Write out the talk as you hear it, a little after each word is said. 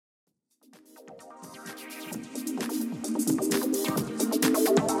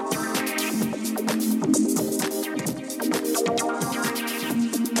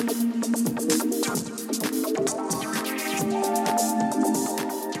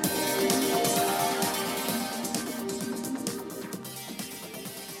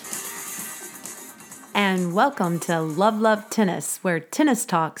And welcome to Love Tennis, where tennis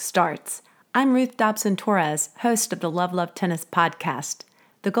talk starts. I'm Ruth Dobson-Torres, host of the Love Tennis podcast.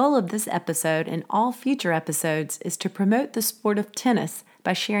 The goal of this episode and all future episodes is to promote the sport of tennis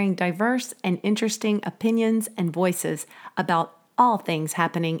by sharing diverse and interesting opinions and voices about all things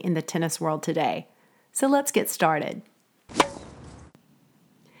happening in the tennis world today. So let's get started.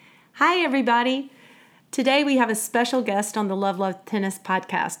 Hi, everybody. Today we have a special guest on the Love Tennis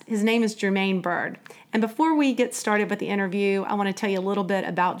podcast. His name is Jermaine Bird. And before we get started with the interview, I want to tell you a little bit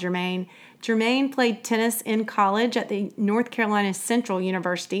about Jermaine. Jermaine played tennis in college at the North Carolina Central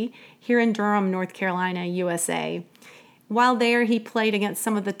University here in Durham, North Carolina, USA. While there, he played against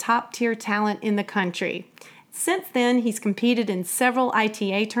some of the top-tier talent in the country. Since then, he's competed in several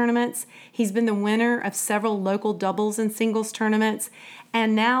ITA tournaments. He's been the winner of several local doubles and singles tournaments.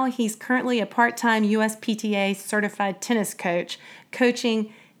 And now he's currently a part-time USPTA certified tennis coach,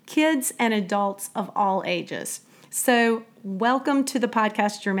 coaching kids and adults of all ages. So welcome to the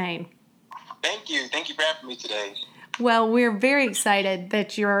podcast, Jermaine. Thank you. Thank you for having me today. Well, we're very excited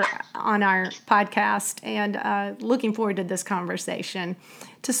that you're on our podcast and looking forward to this conversation.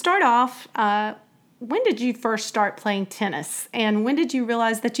 To start off, when did you first start playing tennis, and when did you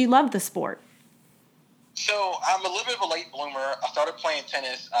realize that you loved the sport? So I'm a little bit of a late bloomer. I started playing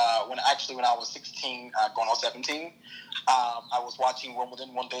tennis when I was 16, going on 17. I was watching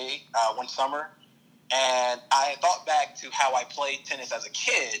Wimbledon one day, one summer, and I thought back to how I played tennis as a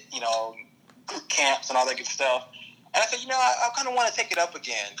kid, group camps and all that good stuff. And I said, I kind of want to take it up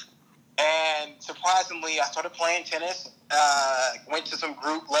again. And surprisingly, I started playing tennis, went to some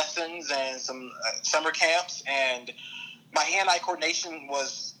group lessons and some summer camps, and my hand-eye coordination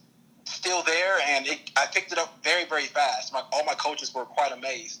was still there, and I picked it up very, very fast. All my coaches were quite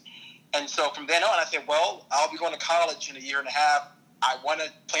amazed. And so from then on, I said, well, I'll be going to college in a year and a half. I want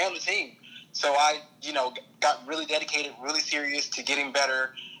to play on the team. So I, got really dedicated, really serious to getting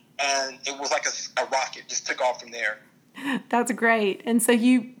better, and it was like a rocket, just took off from there. That's great. And so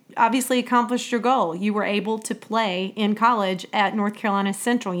you obviously accomplished your goal. You were able to play in college at North Carolina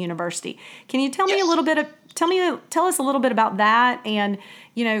Central University. Can you tell me a little bit tell us a little bit about that, and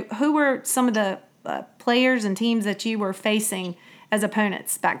who were some of the players and teams that you were facing as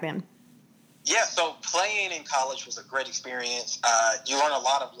opponents back then? Yeah, so playing in college was a great experience. You learn a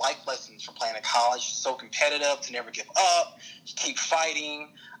lot of life lessons from playing in college. So competitive, to never give up, keep fighting.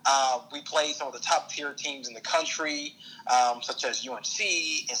 We played some of the top-tier teams in the country, such as UNC,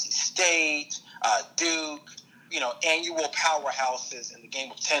 NC State, Duke, annual powerhouses in the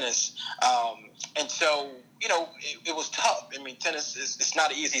game of tennis. And so, it was tough. I mean, tennis it's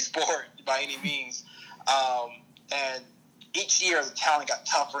not an easy sport by any means. And each year the talent got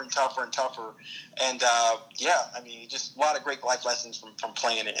tougher and tougher and tougher. And, just a lot of great life lessons from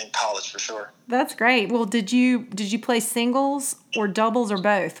playing in college for sure. That's great. Well, did you play singles or doubles or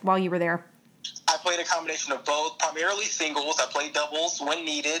both while you were there? I played a combination of both, primarily singles. I played doubles when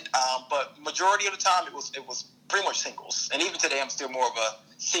needed, but majority of the time it was pretty much singles. And even today, I'm still more of a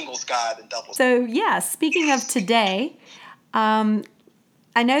singles guy than doubles. So, speaking of today,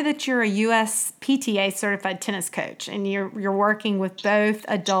 I know that you're a USPTA certified tennis coach, and you're working with both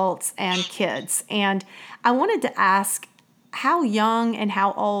adults and kids. And I wanted to ask, how young and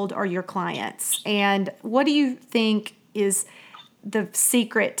how old are your clients? And what do you think is the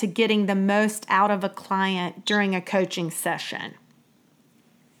secret to getting the most out of a client during a coaching session?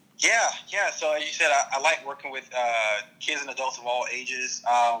 Yeah. So as you said, I like working with kids and adults of all ages.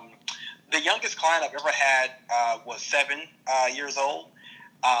 The youngest client I've ever had was 7 years old.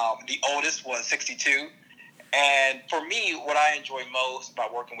 The oldest was 62. And for me, what I enjoy most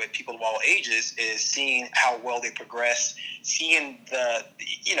about working with people of all ages is seeing how well they progress, seeing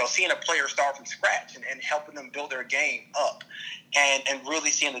seeing a player start from scratch and helping them build their game up, and really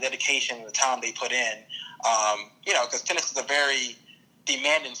seeing the dedication and the time they put in. Because tennis is a very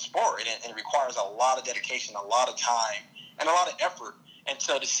demanding sport, and it requires a lot of dedication, a lot of time, and a lot of effort. And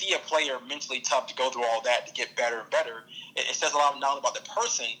so to see a player mentally tough to go through all that to get better and better, it says a lot not only about the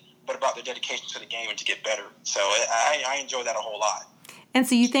person, but about their dedication to the game and to get better. So I enjoy that a whole lot. And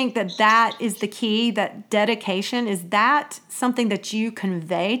so you think that is the key, that dedication, is that something that you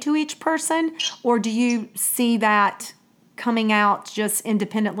convey to each person, or do you see that coming out just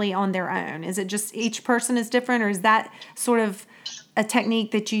independently on their own? Is it just each person is different, or is that sort of a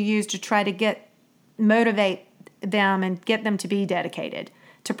technique that you use to try to motivate them and get them to be dedicated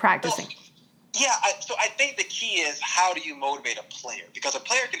to practicing? Well, yeah, so I think the key is, how do you motivate a player? Because a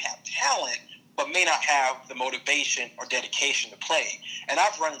player can have talent, but may not have the motivation or dedication to play. And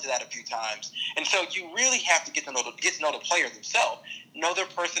I've run into that a few times. And so you really have to get to know the player themselves, know their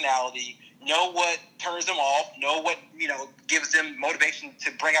personality, know what turns them off, know what gives them motivation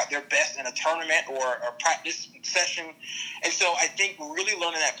to bring out their best in a tournament or a practice session. And so I think really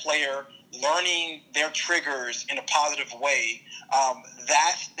learning that player, learning their triggers in a positive way,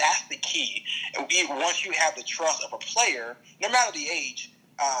 that's the key. And once you have the trust of a player, no matter the age,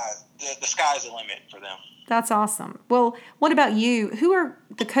 the sky's the limit for them. That's awesome. Well, what about you? Who are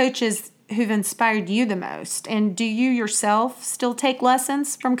the coaches who've inspired you the most? And do you yourself still take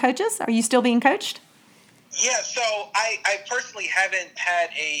lessons from coaches? Are you still being coached? Yeah, so I personally haven't had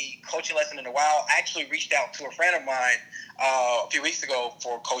a coaching lesson in a while. I actually reached out to a friend of mine a few weeks ago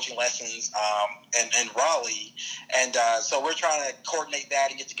for coaching lessons in Raleigh. And so we're trying to coordinate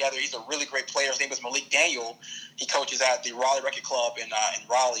that and get together. He's a really great player. His name is Malik Daniel. He coaches at the Raleigh Record Club in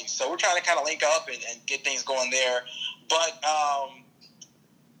Raleigh. So we're trying to kind of link up and get things going there. But,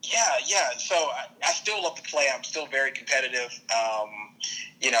 yeah. So I still love to play. I'm still very competitive.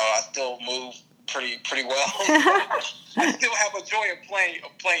 I still move pretty well. I still have a joy of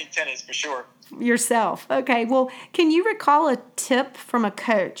playing tennis for sure. Yourself. Okay. Well, can you recall a tip from a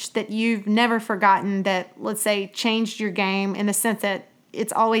coach that you've never forgotten that, let's say, changed your game in the sense that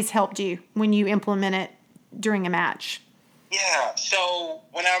it's always helped you when you implement it during a match? Yeah. So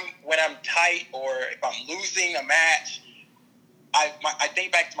when I'm tight or if I'm losing a match, I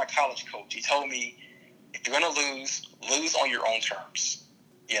think back to my college coach. He told me, if you're going to lose on your own terms,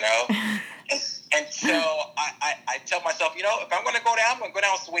 And so I tell myself, if I'm going to go down, I'm going to go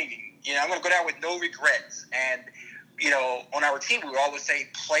down swinging. I'm going to go down with no regrets. And, on our team, we would always say,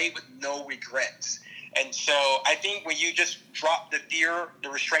 play with no regrets. And so I think when you just drop the fear, the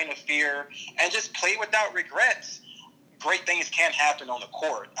restraint of fear, and just play without regrets, great things can happen on the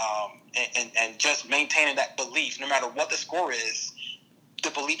court. And just maintaining that belief, no matter what the score is,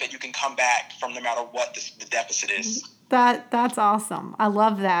 the belief that you can come back from no matter what the deficit is. That's awesome. I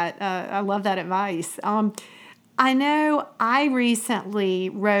love that. I love that advice. I know I recently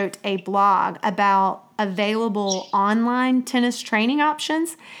wrote a blog about available online tennis training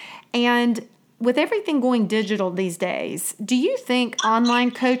options. And with everything going digital these days, do you think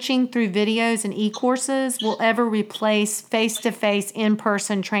online coaching through videos and e-courses will ever replace face-to-face,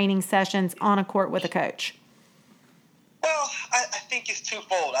 in-person training sessions on a court with a coach? Well, I think it's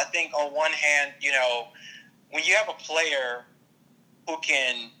twofold. I think on one hand, when you have a player who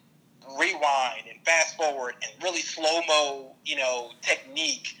can rewind and fast forward and really slow-mo,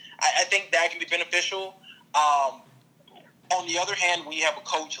 technique, I think that can be beneficial. On the other hand, when you have a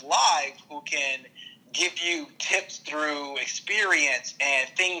coach live who can give you tips through experience and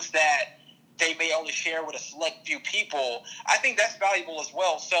things that they may only share with a select few people, I think that's valuable as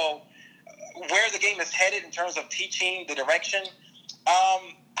well. So where the game is headed in terms of teaching the direction,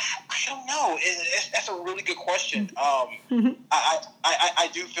 I don't know. That's a really good question. I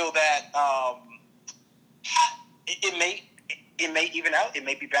do feel that it may even out. It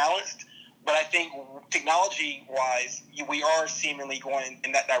may be balanced. But I think technology-wise, we are seemingly going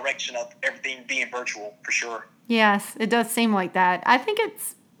in that direction of everything being virtual for sure. Yes, it does seem like that. I think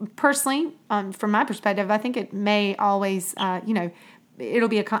it's, personally, from my perspective, I think it may always, it'll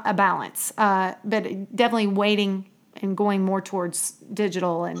be a balance. But definitely waiting and going more towards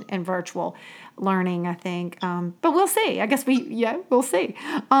digital and virtual learning, I think. But we'll see. I guess we'll see.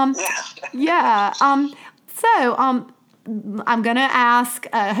 So I'm going to ask,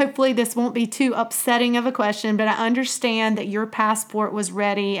 hopefully this won't be too upsetting of a question, but I understand that your passport was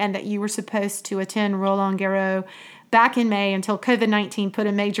ready and that you were supposed to attend Roland Garros back in May until COVID-19 put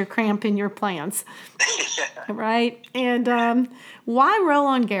a major cramp in your plans. Right? And why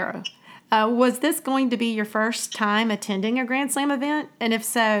Roland Garros? Was this going to be your first time attending a Grand Slam event? And if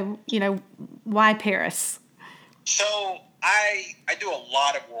so, why Paris? So I do a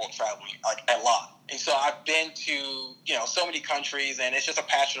lot of world traveling, like a lot. And so I've been to, so many countries, and it's just a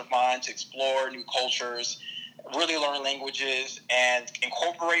passion of mine to explore new cultures, really learn languages, and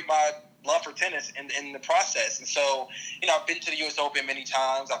incorporate my love for tennis in the process. And so, I've been to the U.S. Open many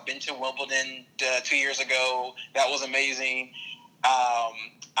times. I've been to Wimbledon 2 years ago. That was amazing.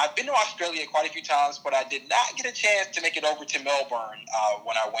 I've been to Australia quite a few times, but I did not get a chance to make it over to Melbourne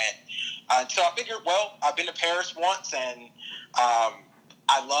when I went. So I figured, I've been to Paris once, and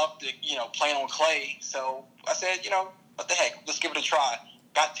I loved, playing on clay. So I said, what the heck, let's give it a try.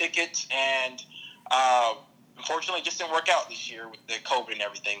 Got tickets, and unfortunately, it just didn't work out this year with the COVID and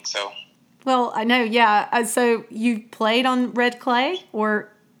everything. So. Well, I know, yeah. So you played on red clay,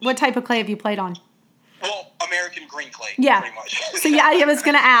 or what type of clay have you played on? Well, American green clay, yeah. pretty much. So yeah, I was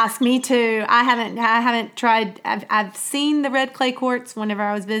going to ask. Me too. I haven't tried. I've seen the red clay courts whenever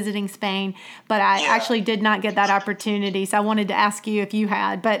I was visiting Spain, but I actually did not get that opportunity. So I wanted to ask you if you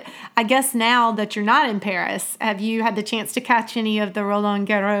had. But I guess now that you're not in Paris, have you had the chance to catch any of the Roland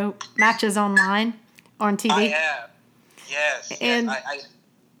Garros matches online on TV? I have. Yes. And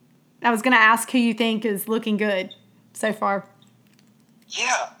I was going to ask who you think is looking good so far.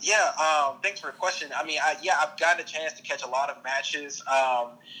 Yeah. Thanks for the question. I mean, I've gotten a chance to catch a lot of matches. I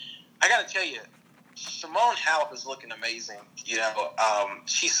got to tell you, Simone Halep is looking amazing. You know,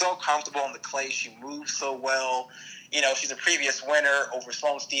 she's so comfortable on the clay. She moves so well. You know, she's a previous winner over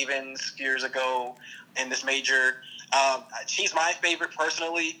Sloane Stephens years ago in this major. She's my favorite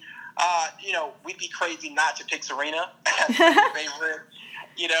personally. You know, we'd be crazy not to pick Serena as my favorite.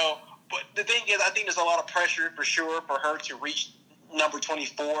 You know, but the thing is, I think there's a lot of pressure for sure for her to reach number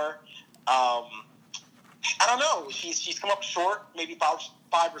 24. I don't know. She's come up short maybe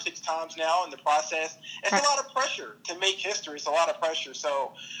five or six times now in the process. It's a lot of pressure to make history. It's a lot of pressure.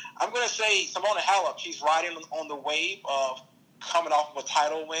 So I'm going to say Simona Halep, she's riding on the wave of coming off of a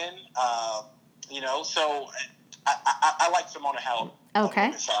title win. You know, so I like Simona Halep.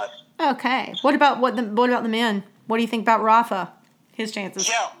 Okay. Okay. What about the men? What do you think about Rafa? His chances?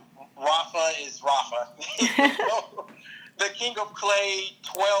 Yeah, Rafa is Rafa. The king of clay,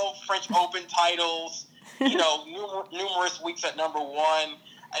 12 French Open titles, you know, numerous weeks at number one.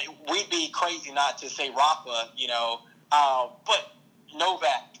 We'd be crazy not to say Rafa, you know. But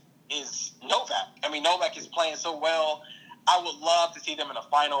Novak is Novak. I mean, Novak is playing so well. I would love to see them in a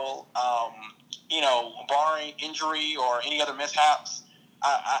final, you know, barring injury or any other mishaps.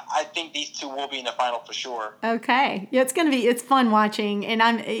 I think these two will be in the final for sure. Okay. Yeah, it's fun watching.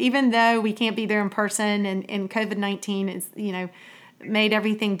 And even though we can't be there in person and COVID-19 is, you know, made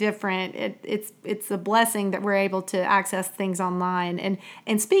everything different, it's a blessing that we're able to access things online.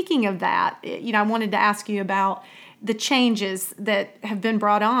 And speaking of that, you know, I wanted to ask you about the changes that have been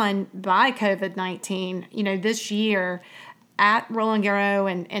brought on by COVID-19, you know, this year. At Roland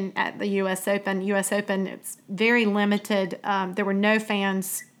Garros and at the U.S. Open, it's very limited. There were no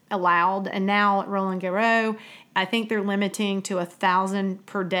fans allowed. And now at Roland Garros, I think they're limiting to 1,000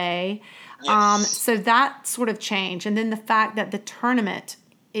 per day. Yes. So that sort of changed. And then the fact that the tournament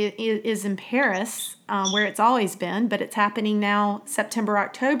is in Paris, where it's always been, but it's happening now September,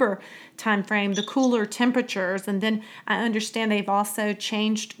 October timeframe, the cooler temperatures. And then I understand they've also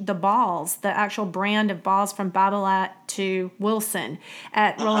changed the balls, the actual brand of balls from Babolat to Wilson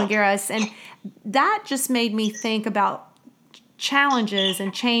at Roland Garros. And that just made me think about challenges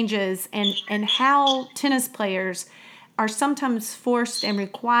and changes and how tennis players are sometimes forced and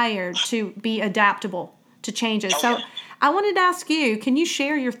required to be adaptable to changes. So I wanted to ask you, can you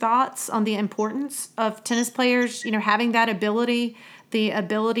share your thoughts on the importance of tennis players, you know, having that ability, the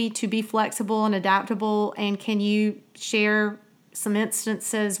ability to be flexible and adaptable? And can you share some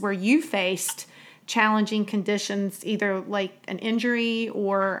instances where you faced challenging conditions, either like an injury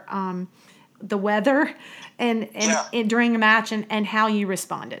or the weather and during a match and how you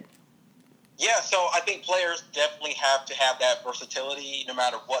responded? Yeah, so I think players definitely have to have that versatility no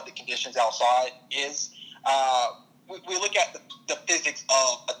matter what the conditions outside is. We look at the physics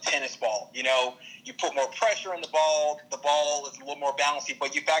of a tennis ball. You know, you put more pressure on the ball is a little more bouncy,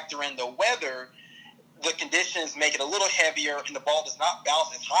 but you factor in the weather, the conditions make it a little heavier, and the ball does not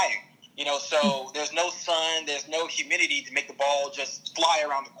bounce as high. You know, so there's no sun, there's no humidity to make the ball just fly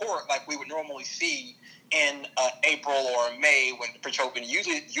around the court like we would normally see in April or May when the French Open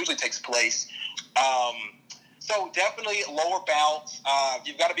usually takes place. So definitely lower bounce.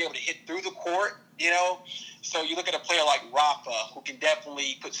 You've got to be able to hit through the court, you know. So you look at a player like Rafa, who can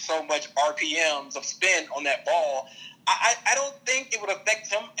definitely put so much RPMs of spin on that ball. I don't think it would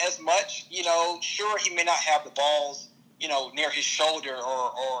affect him as much. You know, sure, he may not have the balls, you know, near his shoulder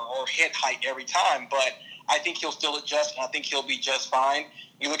or head height every time, but I think he'll still adjust, and I think he'll be just fine.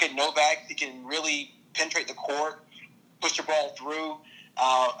 You look at Novak, he can really penetrate the court, push the ball through.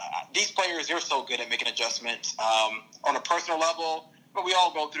 These players, they're so good at making adjustments. On a personal level, but we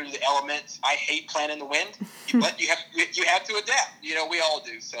all go through the elements. I hate playing in the wind, but you have to adapt. You know, we all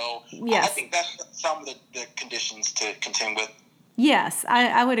do. So yes. I think that's some of the conditions to contend with. Yes,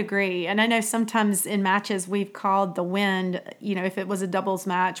 I would agree. And I know sometimes in matches we've called the wind, you know, if it was a doubles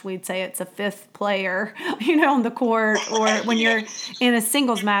match, we'd say it's a fifth player, you know, on the court. Or when you're in a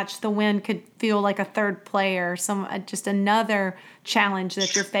singles match, the wind could feel like a third player, just another challenge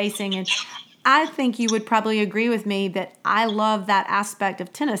that you're facing. And I think you would probably agree with me that I love that aspect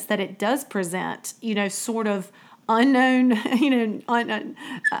of tennis, that it does present, sort of unknown,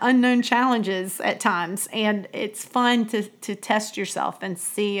 unknown challenges at times. And it's fun to test yourself and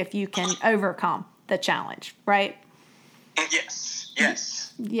see if you can overcome the challenge, right?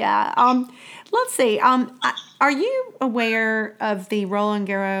 Yes. Yeah. Let's see. Are you aware of the Roland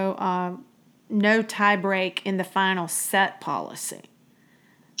Garros no tie break in the final set policy?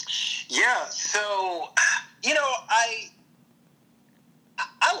 Yeah, so I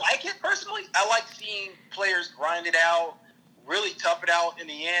like it personally. I like seeing players grind it out, really tough it out in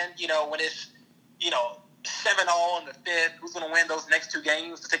the end. When it's 7-all in the fifth, who's going to win those next two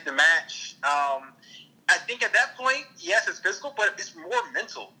games to take the match? I think at that point, yes, it's physical, but it's more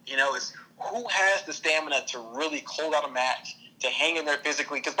mental. It's who has the stamina to really close out a match, to hang in there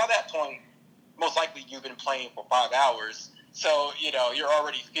physically. Because by that point, most likely you've been playing for 5 hours. So, you're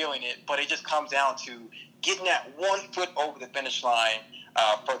already feeling it, but it just comes down to getting that 1 foot over the finish line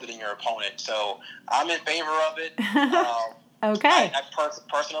further than your opponent. So I'm in favor of it. Okay. I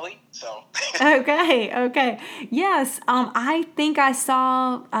personally, so. Okay. Yes, I think I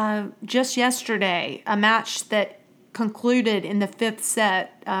saw just yesterday a match that concluded in the fifth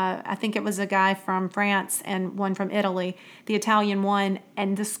set. I think it was a guy from France and one from Italy. The Italian won,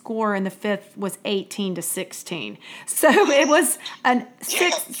 and the score in the fifth was 18-16. So it was a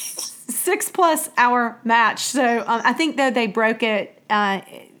 6+ hour match. So I think though they broke it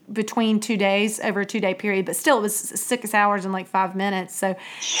between 2 days, over a 2-day period, but still it was 6 hours and like 5 minutes. So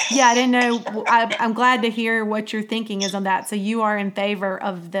yeah, I didn't know. I'm glad to hear what your thinking is on that. So you are in favor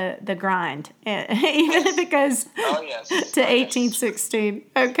of the grind, even if it goes to 18-16.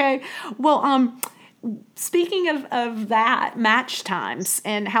 Okay. Well, speaking of that, match times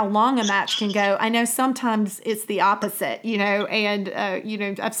and how long a match can go, I know sometimes it's the opposite, and,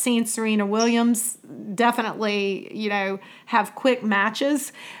 I've seen Serena Williams definitely, have quick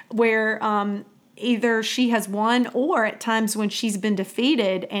matches where either she has won or at times when she's been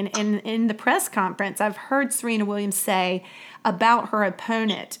defeated. And in the press conference, I've heard Serena Williams say about her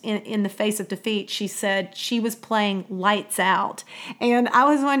opponent in the face of defeat, she said she was playing lights out. And I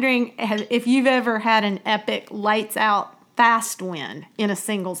was wondering if you've ever had an epic lights out fast win in a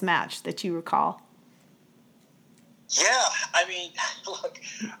singles match that you recall. Yeah, I mean, look,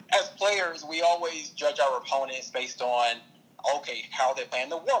 as players, we always judge our opponents based on, okay, how they're playing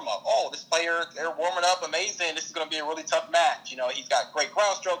the warm-up. Oh, this player, they're warming up amazing. This is going to be a really tough match. He's got great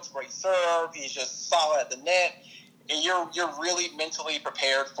ground strokes, great serve. He's just solid at the net. And you're really mentally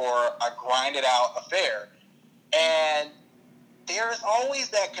prepared for a grinded-out affair. And there's always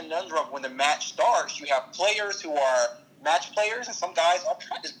that conundrum when the match starts. You have players who are match players, and some guys are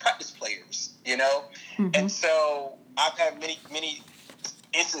practice players, Mm-hmm. And so I've had many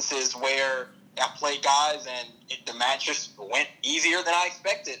instances where I played guys and the match just went easier than I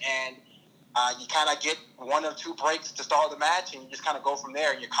expected. And you kind of get 1 or 2 breaks to start the match, and you just kind of go from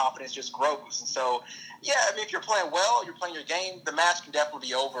there, and your confidence just grows. And so, yeah, I mean, if you're playing well, you're playing your game, the match can definitely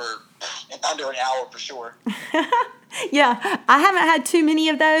be over in under an hour for sure. Yeah, I haven't had too many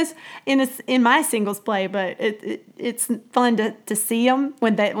of those in my singles play, but it's fun to see them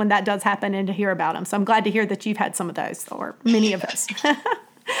when that does happen and to hear about them. So I'm glad to hear that you've had some of those, or many of those.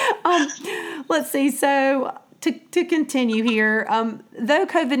 Let's see. So to continue here, though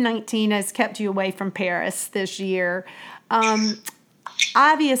COVID-19 has kept you away from Paris this year,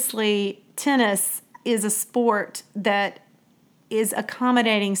 obviously tennis is a sport that is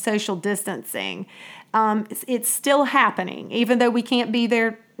accommodating social distancing. It's still happening, even though we can't be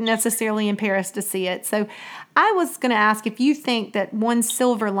there necessarily in Paris to see it. So I was going to ask if you think that one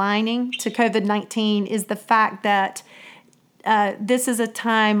silver lining to COVID-19 is the fact that this is a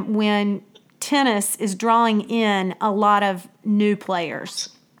time when tennis is drawing in a lot of new players.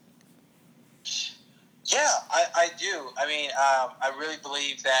 Yeah, I do. I mean, I really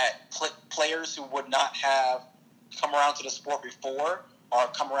believe that players who would not have come around to the sport before or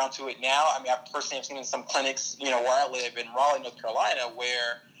come around to it now. I mean, I personally have seen in some clinics, where I live in Raleigh, North Carolina,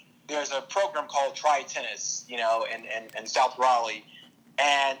 where there's a program called Try Tennis, in South Raleigh.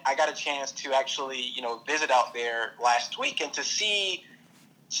 And I got a chance to actually, visit out there last week and to see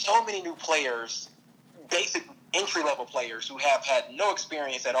so many new players, basic entry-level players who have had no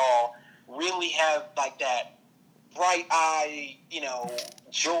experience at all, really have like that bright eye,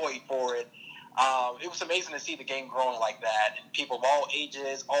 joy for it. It was amazing to see the game growing like that, and people of all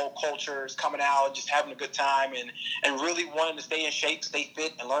ages, all cultures coming out and just having a good time and really wanting to stay in shape, stay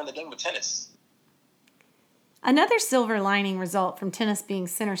fit, and learn the game of tennis. Another silver lining result from tennis being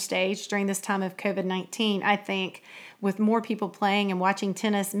center stage during this time of COVID-19, I think, with more people playing and watching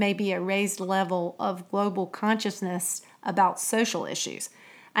tennis may be a raised level of global consciousness about social issues.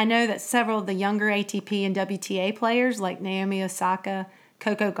 I know that several of the younger ATP and WTA players like Naomi Osaka,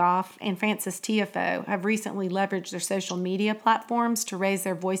 Coco Gauff, and Frances Tiafoe have recently leveraged their social media platforms to raise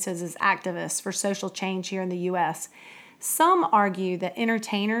their voices as activists for social change here in the U.S. Some argue that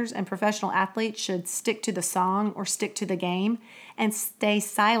entertainers and professional athletes should stick to the song or stick to the game and stay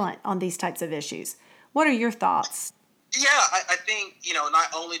silent on these types of issues. What are your thoughts? Yeah, I think,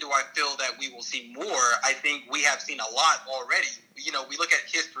 not only do I feel that we will see more, I think we have seen a lot already. We look at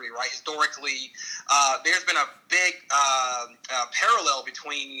history, right? Historically, there's been a big parallel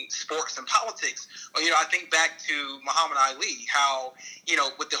between sports and politics. I think back to Muhammad Ali, how,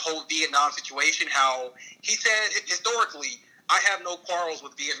 with the whole Vietnam situation, how he said historically, I have no quarrels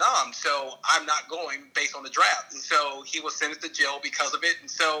with Vietnam, so I'm not going based on the draft. And so he was sentenced to jail because of it.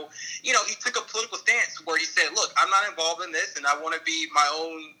 And so, he took a political stance where he said, look, I'm not involved in this, and I want to be my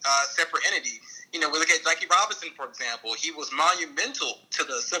own separate entity. We look at Jackie Robinson, for example. He was monumental to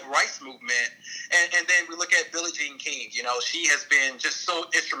the civil rights movement. And then we look at Billie Jean King. She has been just so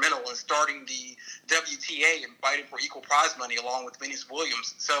instrumental in starting the WTA and fighting for equal prize money along with Venus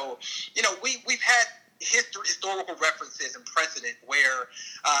Williams. So, we've had historical references and precedent where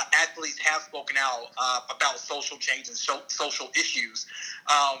athletes have spoken out about social change and social issues.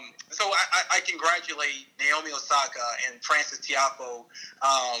 So I congratulate Naomi Osaka and Frances Tiafoe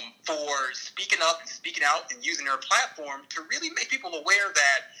for speaking up and speaking out and using their platform to really make people aware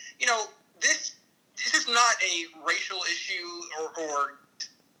that, this is not a racial issue or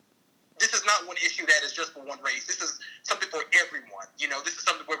this is not one issue that is just for one race. This is something for everyone. This is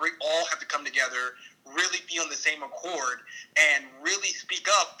something where we all have to come together, really be on the same accord, and really speak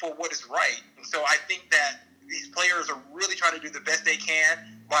up for what is right. And so I think that these players are really trying to do the best they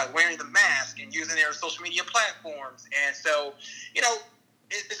can by wearing the mask and using their social media platforms. And so,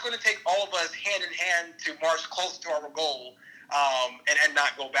 it's going to take all of us hand in hand to march closer to our goal and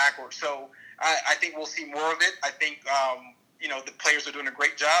not go backwards. So I think we'll see more of it. I think the players are doing a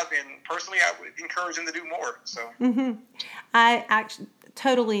great job, and personally, I would encourage them to do more. So, I actually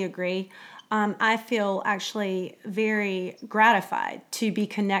totally agree. I feel actually very gratified to be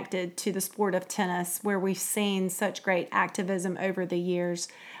connected to the sport of tennis, where we've seen such great activism over the years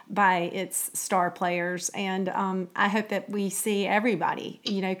by its star players. And I hope that we see everybody,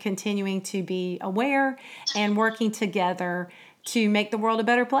 continuing to be aware and working together to make the world a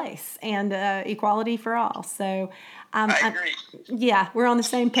better place and equality for all. So, I agree. Yeah, we're on the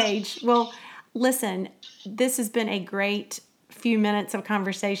same page. Well, listen, this has been a great few minutes of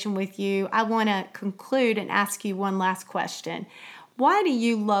conversation with you. I want to conclude and ask you one last question. Why do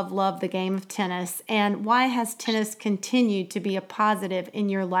you love the game of tennis, and why has tennis continued to be a positive in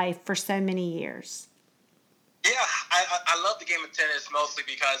your life for so many years? Yeah, I love the game of tennis mostly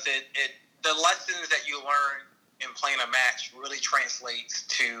because the lessons that you learn in playing a match really translates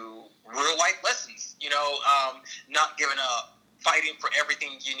to real life lessons. Not giving up, fighting for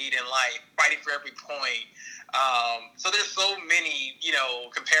everything you need in life, fighting for every point. So there's so many,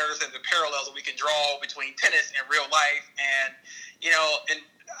 comparisons and parallels that we can draw between tennis and real life. And, and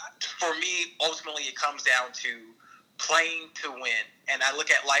for me, ultimately it comes down to playing to win. And I look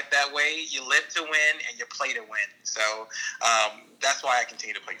at life that way. You live to win and you play to win. So that's why I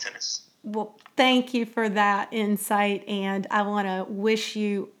continue to play tennis. Well, thank you for that insight, and I want to wish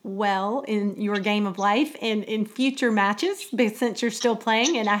you well in your game of life and in future matches, since you're still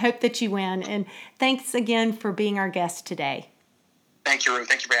playing, and I hope that you win. And thanks again for being our guest today. Thank you, Ruth.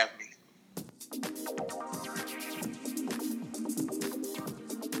 Thank you for having me.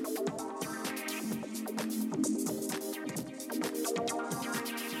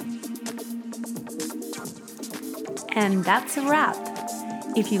 And that's a wrap.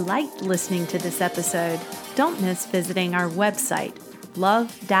 If you liked listening to this episode, don't miss visiting our website,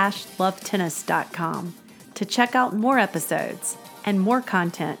 love-lovetennis.com, to check out more episodes and more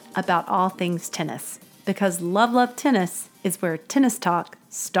content about all things tennis, because Love Tennis is where tennis talk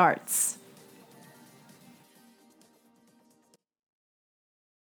starts.